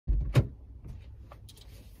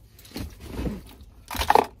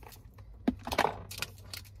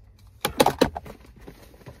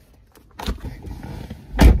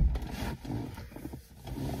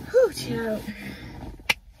out.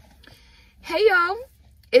 Hey y'all,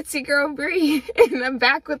 it's your girl Bree, and I'm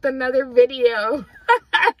back with another video.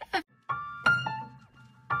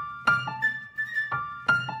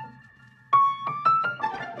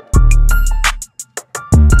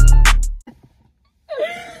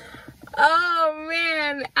 Oh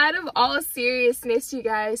man, out of all seriousness, you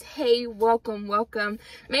guys, hey, welcome.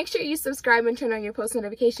 Make sure you subscribe and turn on your post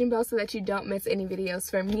notification bell so that you don't miss any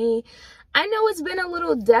videos from me. I know it's been a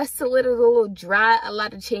little desolate, a little dry, a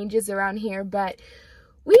lot of changes around here, but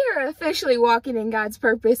we are officially walking in God's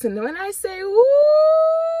purpose. And when I say woo,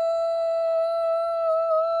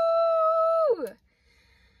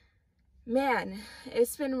 man,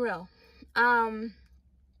 it's been real. God's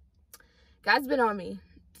been on me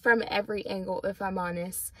from every angle, if I'm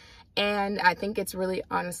honest. And I think it's really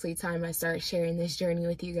honestly time I start sharing this journey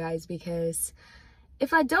with you guys, because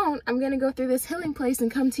if I don't, I'm gonna go through this healing place and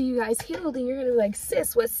come to you guys healed, and you're gonna be like,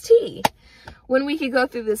 sis, what's tea? When we could go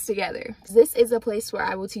through this together. This is a place where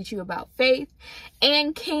I will teach you about faith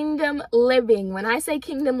and kingdom living. When I say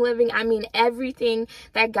kingdom living, I mean everything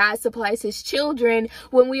that God supplies his children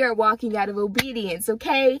when we are walking out of obedience,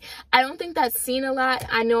 okay? I don't think that's seen a lot.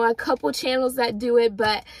 I know a couple channels that do it,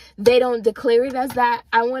 but they don't declare it as that.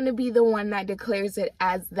 I want to be the one that declares it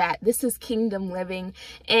as that. This is kingdom living,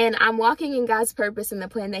 and I'm walking in God's purpose and the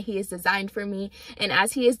plan that he has designed for me. And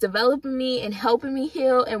as he is developing me and helping me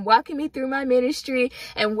heal and walking me through my ministry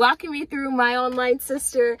and walking me through my online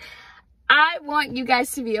sister, I want you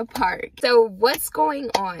guys to be a part. So what's going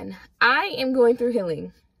on? I am going through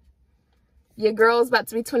healing. Your girl's about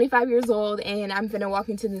to be 25 years old, and I'm gonna walk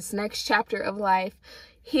into this next chapter of life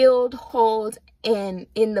healed, whole, and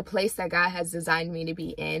in the place that God has designed me to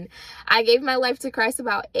be in. I gave my life to Christ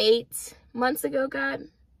about 8 months ago,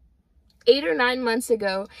 8 or 9 months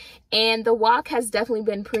ago, and the walk has definitely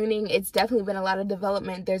been pruning. It's definitely been a lot of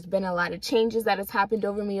development. There's been a lot of changes that has happened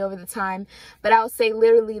over me over the time, but I'll say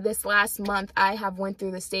literally this last month I have went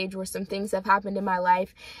through the stage where some things have happened in my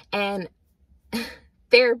life, and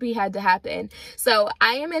therapy had to happen. So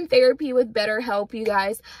I am in therapy with BetterHelp, you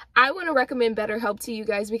guys. I want to recommend BetterHelp to you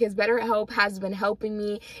guys because BetterHelp has been helping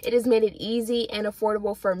me. It has made it easy and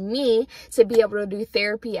affordable for me to be able to do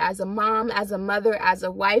therapy as a mom, as a mother, as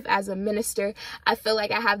a wife, as a minister. I feel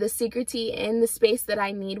like I have the security in the space that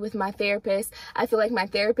I need with my therapist. I feel like my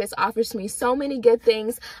therapist offers me so many good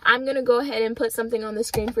things. I'm going to go ahead and put something on the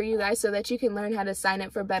screen for you guys so that you can learn how to sign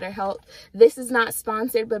up for BetterHelp. This is not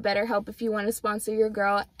sponsored, but BetterHelp, if you want to sponsor your girl,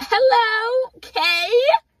 hello, Kay.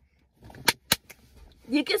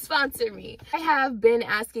 You can sponsor me. I have been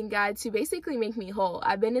asking God to basically make me whole.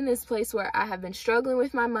 I've been in this place where I have been struggling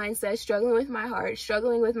with my mindset, struggling with my heart,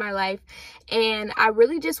 struggling with my life. And I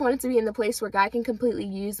really just wanted to be in the place where God can completely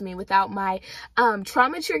use me without my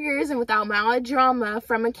trauma triggers and without my drama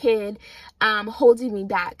from a kid holding me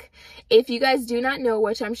back. If you guys do not know,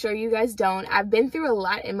 which I'm sure you guys don't, I've been through a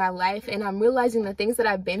lot in my life, and I'm realizing the things that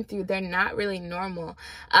I've been through, they're not really normal.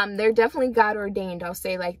 They're definitely God ordained, I'll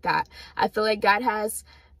say like that. I feel like God has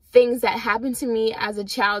things that happened to me as a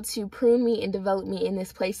child to prune me and develop me in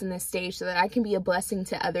this place, in this stage, so that I can be a blessing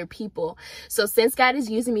to other people. So since God is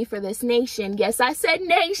using me for this nation, yes, I said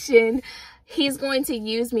nation, he's going to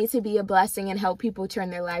use me to be a blessing and help people turn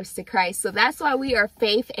their lives to Christ. So that's why we are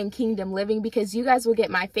Faith and Kingdom Living, because you guys will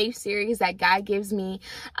get my faith series that God gives me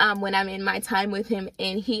when I'm in my time with him,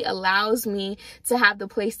 and he allows me to have the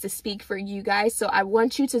place to speak for you guys. So I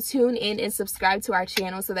want you to tune in and subscribe to our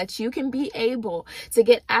channel so that you can be able to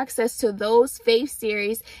get access to those faith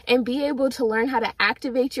series and be able to learn how to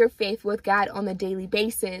activate your faith with God on a daily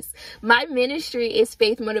basis. My ministry is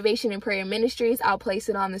Faith Motivation and Prayer Ministries. I'll place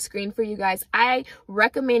it on the screen for you guys. I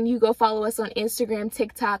recommend you go follow us on Instagram,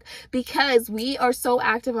 TikTok, because we are so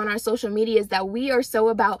active on our social medias that we are so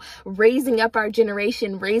about raising up our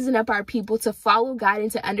generation, raising up our people to follow God and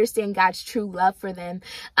to understand God's true love for them.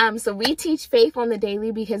 So we teach faith on the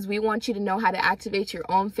daily because we want you to know how to activate your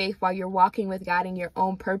own faith while you're walking with God in your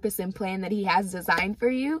own purpose and plan that he has designed for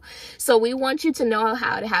you. So we want you to know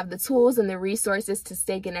how to have the tools and the resources to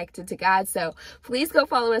stay connected to God. So please go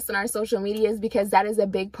follow us on our social medias, because that is a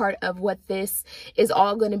big part of what this is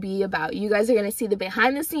all going to be about. You guys are going to see the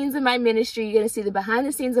behind the scenes of my ministry. You're going to see the behind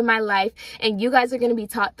the scenes of my life, and you guys are going to be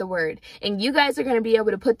taught the word, and you guys are going to be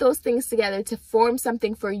able to put those things together to form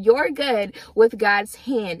something for your good with God's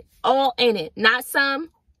hand all in it. Not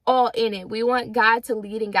some, all in it. We want God to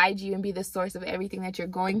lead and guide you and be the source of everything that you're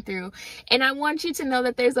going through. And I want you to know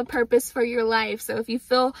that there's a purpose for your life. So if you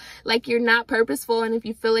feel like you're not purposeful, and if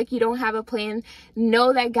you feel like you don't have a plan,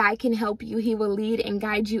 know that God can help you. He will lead and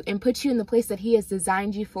guide you and put you in the place that he has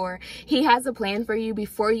designed you for. He has a plan for you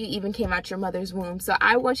before you even came out your mother's womb. So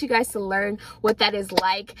I want you guys to learn what that is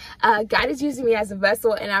like. God is using me as a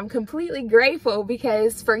vessel, and I'm completely grateful,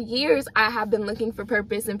 because for years I have been looking for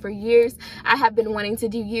purpose, and for years I have been wanting to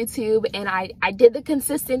do YouTube, and I did the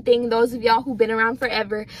consistent thing. Those of y'all who've been around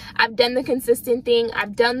forever, I've done the consistent thing.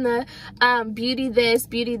 I've done the beauty this,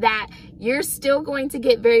 beauty that. You're still going to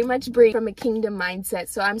get very much Breaun from a kingdom mindset.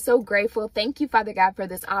 So I'm so grateful. Thank you, Father God, for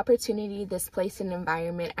this opportunity, this place and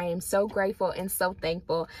environment. I am so grateful and so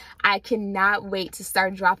thankful. I cannot wait to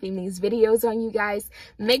start dropping these videos on you guys.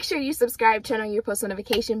 Make sure you subscribe, turn on your post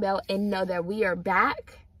notification bell, and know that we are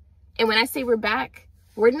back. And when I say we're back,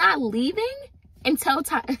 we're not leaving until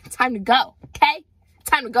time to go, okay?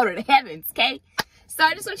 Time to go to the heavens, okay? So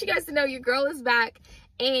I just want you guys to know your girl is back,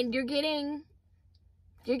 and you're getting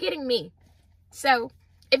me. So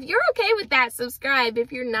if you're okay with that, subscribe.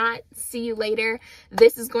 If you're not, see you later.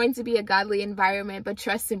 This is going to be a godly environment, but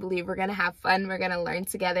trust and believe we're going to have fun. We're going to learn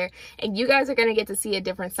together, and you guys are going to get to see a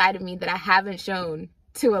different side of me that I haven't shown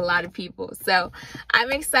to a lot of people. So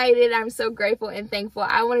I'm excited. I'm so grateful and thankful.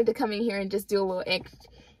 I wanted to come in here and just do a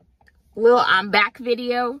little I'm back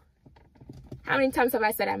video. How many times have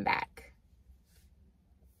I said I'm back?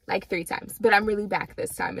 Like 3 times, but I'm really back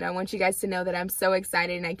this time, and I want you guys to know that I'm so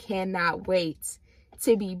excited, and I cannot wait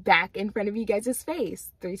to be back in front of you guys'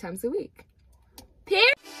 face 3 times a week.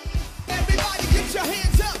 Everybody get your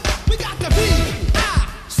hands up. We got the beat.